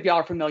 well, both of y'all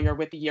are familiar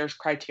with the year's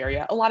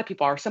criteria. A lot of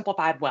people are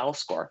simplified well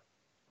score.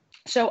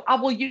 So I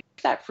will use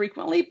that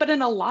frequently, but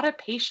in a lot of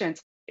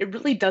patients, it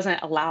really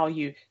doesn't allow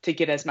you to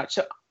get as much.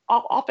 So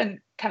I'll often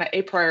kind of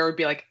a priori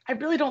be like, I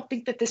really don't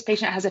think that this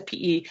patient has a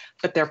PE,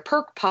 but they're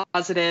PERC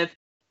positive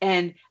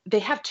and they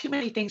have too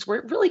many things where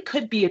it really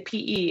could be a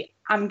PE.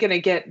 I'm going to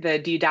get the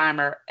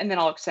D-dimer and then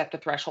I'll accept a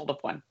threshold of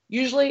 1.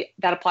 Usually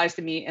that applies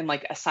to me in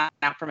like a sign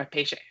out from a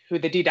patient who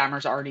the D-dimer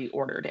is already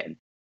ordered in.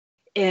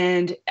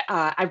 And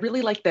I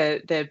really like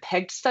the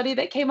PEG study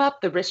that came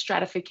up, the risk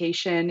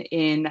stratification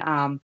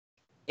in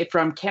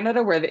from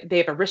Canada, where they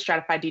have a risk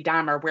stratified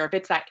D-dimer, where if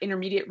it's that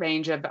intermediate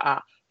range of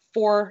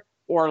 4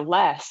 or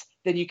less,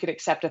 then you could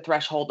accept a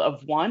threshold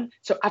of 1.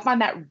 So I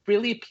find that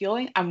really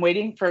appealing. I'm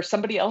waiting for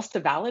somebody else to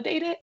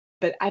validate it,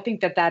 but I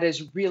think that that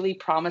is really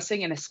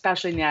promising, and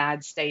especially in the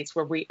United States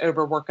where we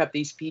overwork up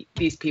these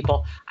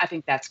people, I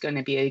think that's going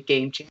to be a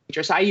game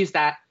changer. So I use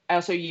that. I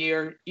also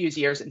use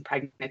years in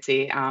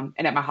pregnancy, and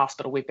at my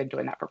hospital, we've been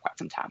doing that for quite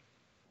some time.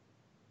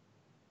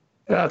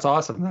 Yeah, that's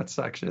awesome. That's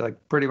actually like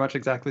pretty much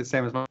exactly the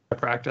same as my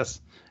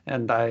practice,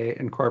 and I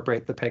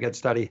incorporate the PEGED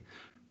study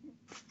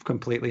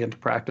completely into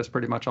practice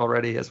pretty much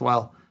already as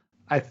well.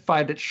 I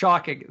find it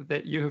shocking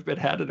that you have been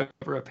handed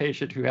over a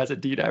patient who has a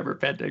D-dimer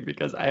pending,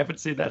 because I haven't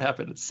seen that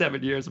happen in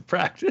 7 years of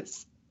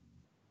practice.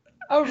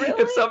 Oh,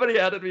 really? If somebody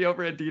handed me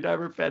over a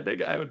D-dimer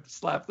pending, I would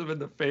slap them in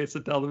the face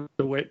and tell them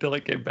to wait till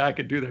it came back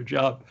and do their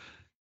job.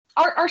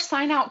 Our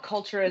sign out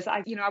culture is,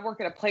 I work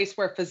at a place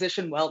where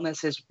physician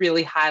wellness is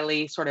really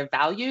highly sort of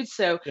valued.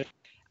 So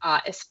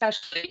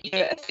especially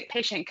if a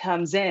patient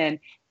comes in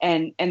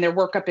and their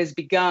workup is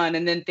begun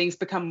and then things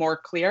become more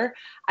clear.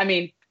 I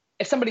mean,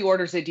 if somebody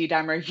orders a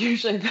D-dimer,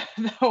 usually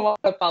they'll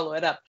want to follow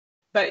it up.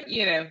 But,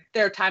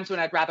 there are times when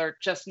I'd rather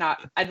just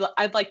not.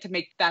 I'd like to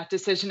make that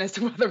decision as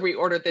to whether we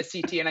order the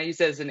CT, and I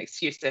use it as an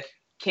excuse to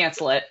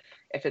cancel it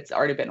if it's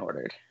already been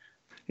ordered.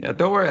 Yeah,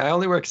 don't worry. I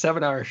only work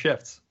 7-hour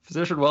shifts.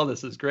 Physician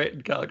wellness is great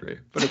in Calgary,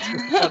 but it's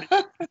funny.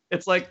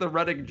 It's like the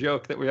running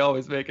joke that we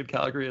always make in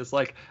Calgary. It's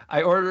like,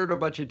 I ordered a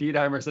bunch of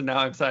D-dimers and now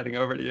I'm signing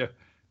over to you.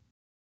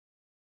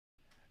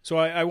 So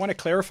I want to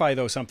clarify,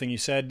 though, something you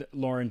said,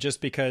 Lauren,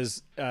 just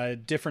because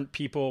different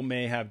people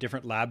may have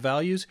different lab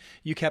values.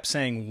 You kept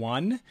saying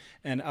 1,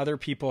 and other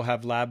people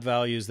have lab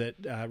values that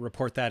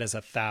report that as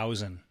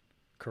 1,000,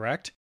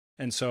 correct?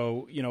 And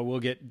so, we'll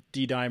get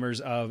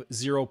D-dimers of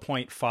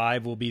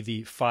 0.5 will be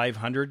the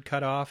 500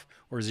 cutoff,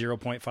 or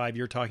 0.5,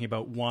 you're talking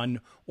about 1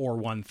 or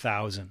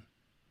 1,000.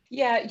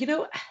 Yeah,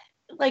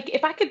 like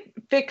if I could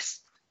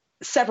fix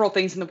several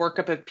things in the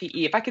workup of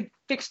PE, if I could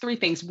fix 3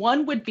 things,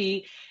 one would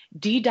be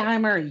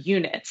D-dimer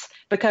units,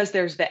 because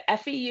there's the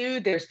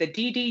FEU, there's the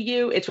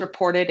DDU, it's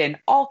reported in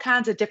all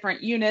kinds of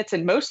different units,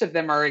 and most of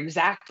them are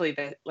exactly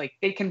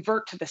they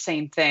convert to the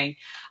same thing.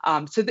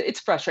 So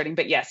it's frustrating,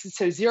 but yes,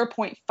 so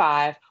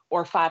 0.5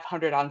 or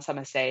 500 on some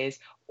assays,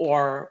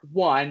 or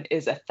 1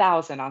 is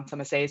 1,000 on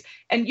some assays.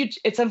 And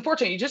it's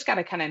unfortunate. You just got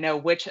to kind of know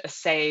which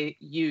assay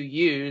you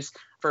use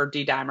for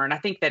D-dimer. And I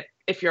think that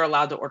if you're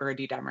allowed to order a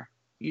D-dimer,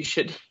 you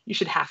should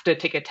have to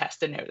take a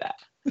test to know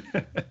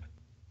that.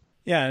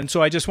 Yeah, and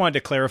so I just wanted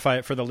to clarify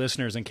it for the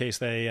listeners in case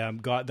they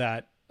got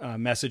that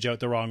message out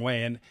the wrong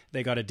way and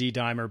they got a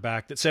D-dimer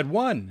back that said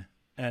 1,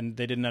 and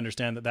they didn't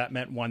understand that that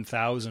meant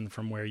 1,000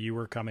 from where you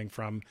were coming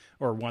from,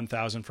 or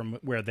 1,000 from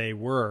where they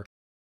were.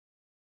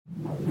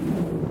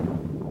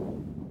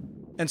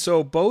 And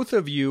so both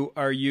of you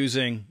are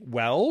using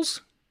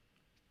Wells,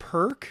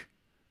 Perk,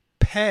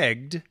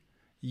 pegged,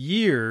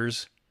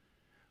 years.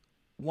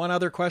 One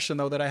other question,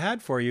 though, that I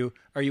had for you,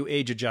 are you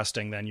age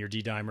adjusting then your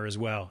D-dimer as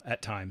well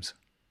at times?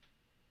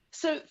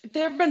 So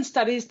there have been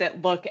studies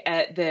that look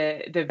at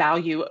the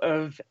value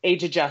of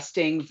age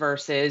adjusting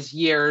versus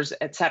years,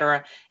 et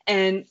cetera.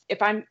 And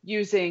if I'm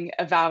using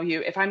a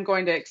value, if I'm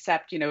going to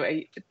accept,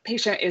 a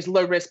patient is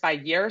low risk by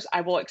years,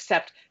 I will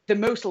accept the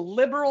most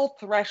liberal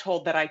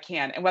threshold that I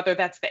can. And whether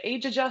that's the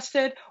age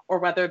adjusted or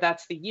whether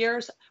that's the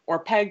years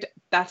or pegged,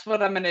 that's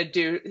what I'm going to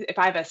do. If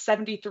I have a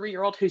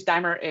 73-year-old whose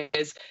dimer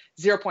is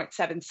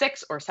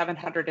 0.76 or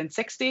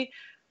 760,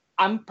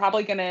 I'm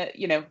probably going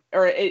to,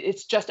 or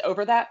it's just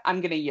over that,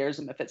 I'm going to years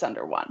them if it's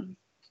under 1.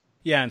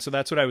 Yeah, and so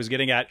that's what I was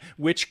getting at.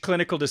 Which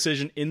clinical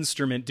decision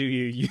instrument do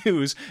you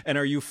use, and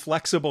are you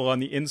flexible on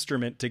the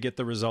instrument to get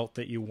the result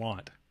that you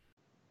want?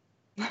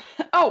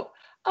 Oh,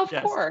 of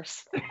Yes.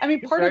 course. I mean,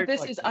 part Very of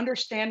this is flexible.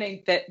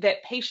 understanding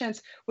that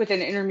patients with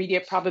an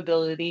intermediate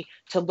probability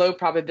to low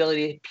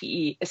probability of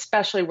PE,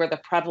 especially where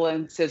the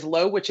prevalence is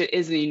low, which it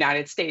is in the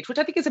United States, which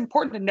I think is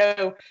important to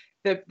know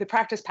the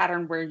practice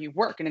pattern where you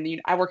work.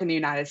 And I work in the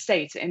United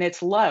States, and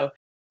it's low.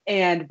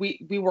 And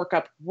we work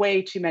up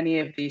way too many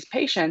of these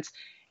patients.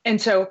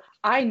 And so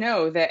I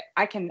know that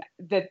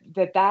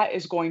that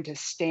is going to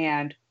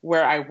stand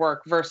where I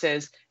work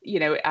versus,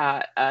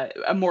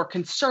 a more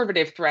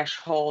conservative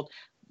threshold.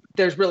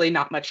 There's really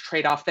not much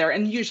trade-off there.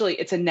 And usually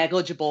it's a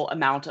negligible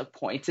amount of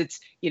points.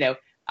 It's,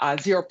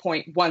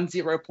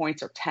 0.10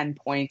 points or 10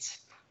 points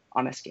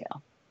on a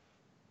scale.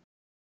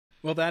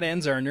 Well, that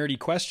ends our nerdy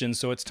questions,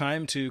 so it's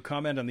time to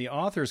comment on the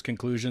author's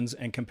conclusions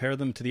and compare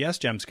them to the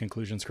SGEM's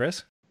conclusions,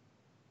 Chris.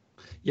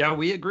 Yeah,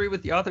 we agree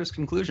with the author's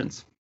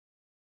conclusions.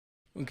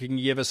 Can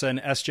you give us an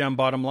SGEM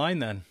bottom line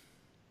then?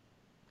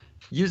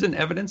 Use an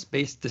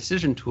evidence-based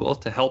decision tool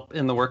to help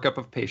in the workup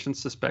of patients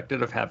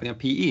suspected of having a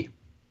PE.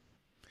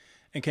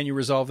 And can you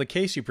resolve the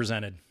case you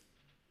presented?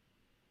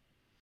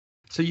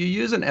 So you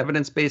use an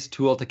evidence-based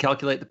tool to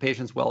calculate the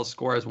patient's Wells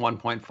score as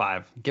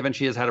 1.5, given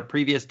she has had a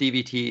previous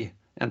DVT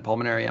and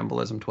pulmonary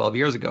embolism 12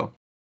 years ago.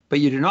 But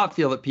you do not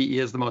feel that PE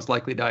is the most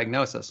likely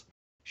diagnosis.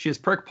 She is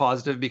PERK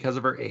positive because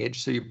of her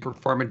age, so you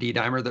perform a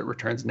D-dimer that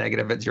returns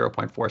negative at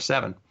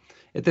 0.47.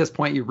 At this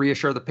point, you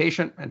reassure the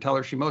patient and tell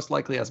her she most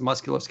likely has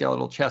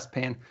musculoskeletal chest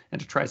pain and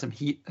to try some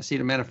heat,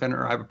 acetaminophen,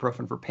 or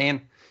ibuprofen for pain.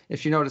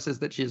 If she notices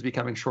that she is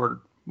becoming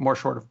more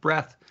short of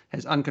breath,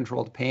 has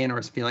uncontrolled pain, or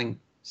is feeling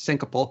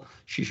syncopal,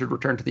 she should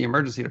return to the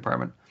emergency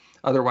department.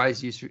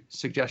 Otherwise, you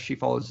suggest she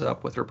follows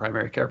up with her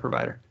primary care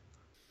provider.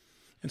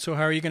 And so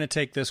how are you going to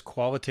take this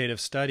qualitative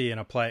study and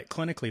apply it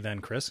clinically then,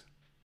 Chris?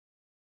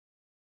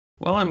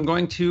 Well, I'm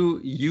going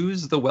to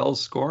use the Wells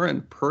score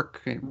and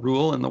PERK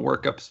rule in the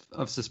workup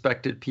of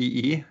suspected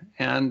PE,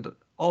 and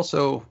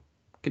also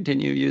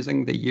continue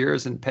using the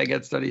years and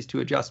PEG-ED studies to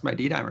adjust my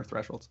D-dimer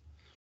thresholds.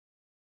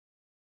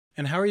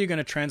 And how are you going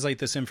to translate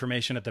this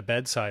information at the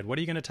bedside? What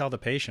are you going to tell the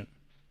patient?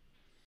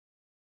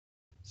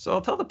 So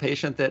I'll tell the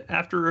patient that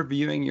after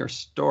reviewing your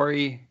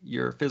story,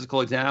 your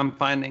physical exam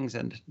findings,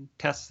 and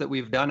tests that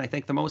we've done, I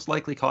think the most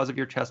likely cause of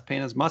your chest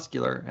pain is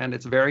muscular, and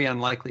it's very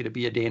unlikely to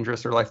be a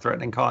dangerous or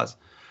life-threatening cause.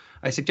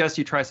 I suggest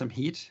you try some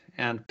heat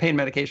and pain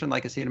medication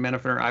like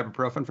acetaminophen or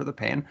ibuprofen for the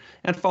pain,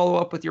 and follow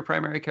up with your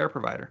primary care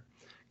provider.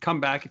 Come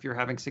back if you're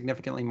having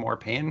significantly more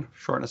pain,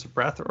 shortness of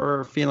breath,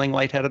 or feeling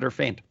lightheaded or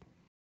faint.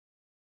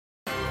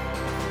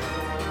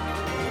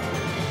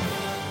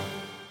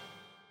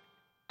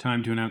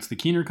 Time to announce the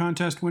Keener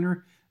contest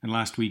winner, and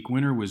last week's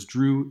winner was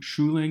Drew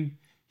Schuling.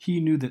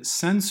 He knew that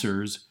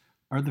censers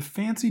are the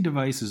fancy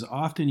devices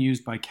often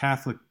used by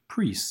Catholic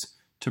priests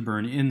to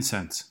burn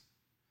incense.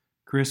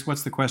 Chris,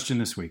 what's the question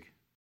this week?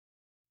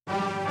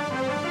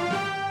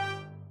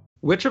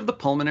 Which of the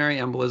pulmonary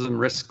embolism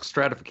risk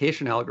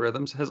stratification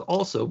algorithms has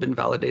also been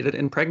validated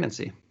in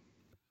pregnancy?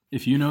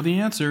 If you know the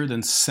answer,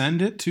 then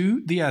send it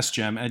to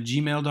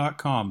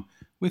thesgem@gmail.com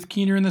with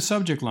Keener in the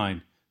subject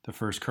line. The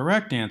first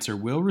correct answer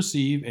will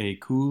receive a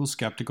cool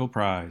skeptical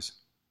prize.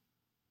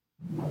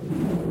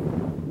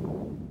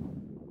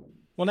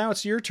 Well, now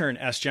it's your turn,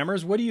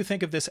 SGEMers. What do you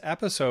think of this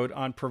episode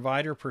on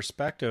provider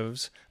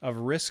perspectives of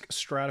risk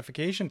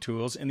stratification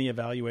tools in the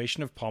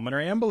evaluation of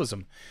pulmonary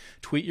embolism?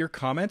 Tweet your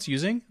comments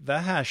using the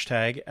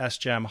hashtag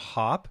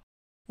SGEMHOP.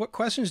 What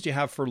questions do you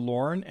have for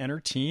Lauren and her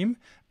team?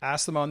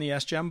 Ask them on the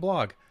SGEM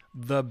blog.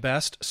 The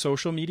best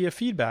social media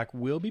feedback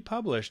will be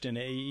published in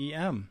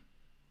AEM.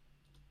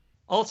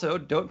 Also,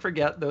 don't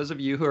forget, those of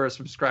you who are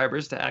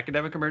subscribers to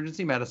Academic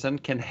Emergency Medicine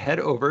can head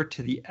over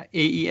to the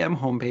AEM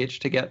homepage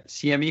to get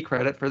CME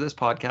credit for this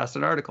podcast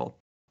and article.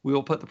 We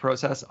will put the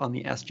process on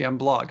the SGEM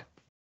blog.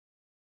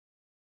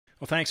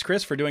 Well, thanks,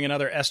 Chris, for doing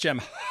another SGEM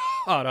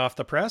hot off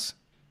the press.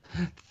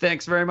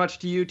 Thanks very much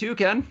to you too,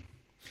 Ken.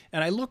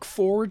 And I look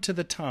forward to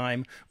the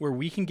time where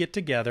we can get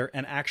together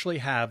and actually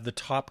have the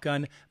Top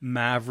Gun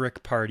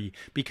Maverick party,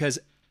 because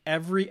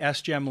every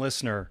SGEM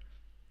listener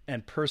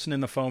and person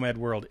in the FOAMed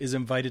world is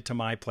invited to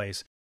my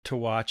place to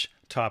watch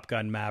Top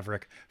Gun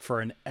Maverick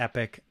for an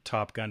epic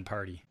Top Gun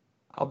party.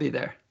 I'll be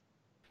there.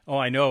 Oh,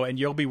 I know. And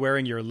you'll be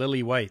wearing your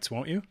lily whites,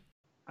 won't you?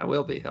 I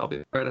will be. I'll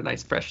be wearing a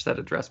nice fresh set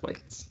of dress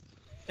whites.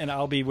 And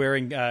I'll be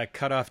wearing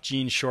cut-off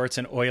jean shorts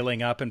and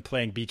oiling up and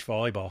playing beach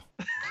volleyball.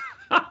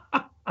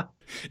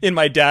 In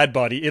my dad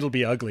body, it'll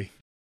be ugly.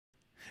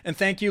 And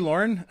thank you,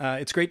 Lauren.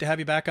 It's great to have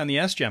you back on the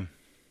SGEM.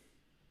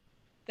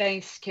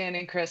 Thanks, Ken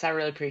and Chris. I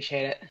really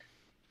appreciate it.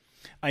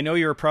 I know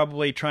you're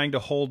probably trying to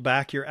hold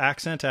back your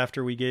accent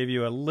after we gave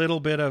you a little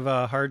bit of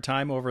a hard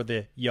time over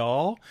the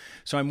y'all.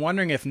 So I'm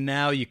wondering if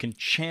now you can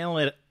channel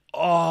it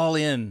all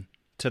in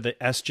to the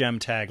SGEM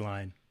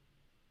tagline.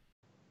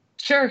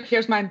 Sure,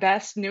 here's my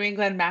best New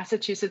England,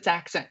 Massachusetts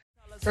accent.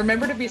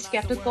 Remember to be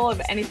skeptical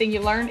of anything you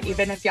learn,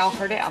 even if y'all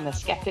heard it on the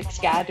Skeptic's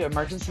Guide to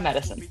Emergency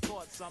Medicine.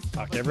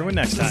 Talk to everyone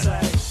next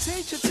time.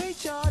 Teacher,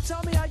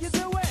 tell me how you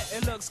do it.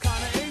 It looks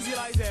kind of easy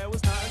like there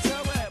was nothing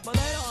to it, but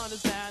they don't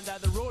understand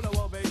that the ruler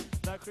will be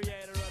the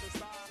creator.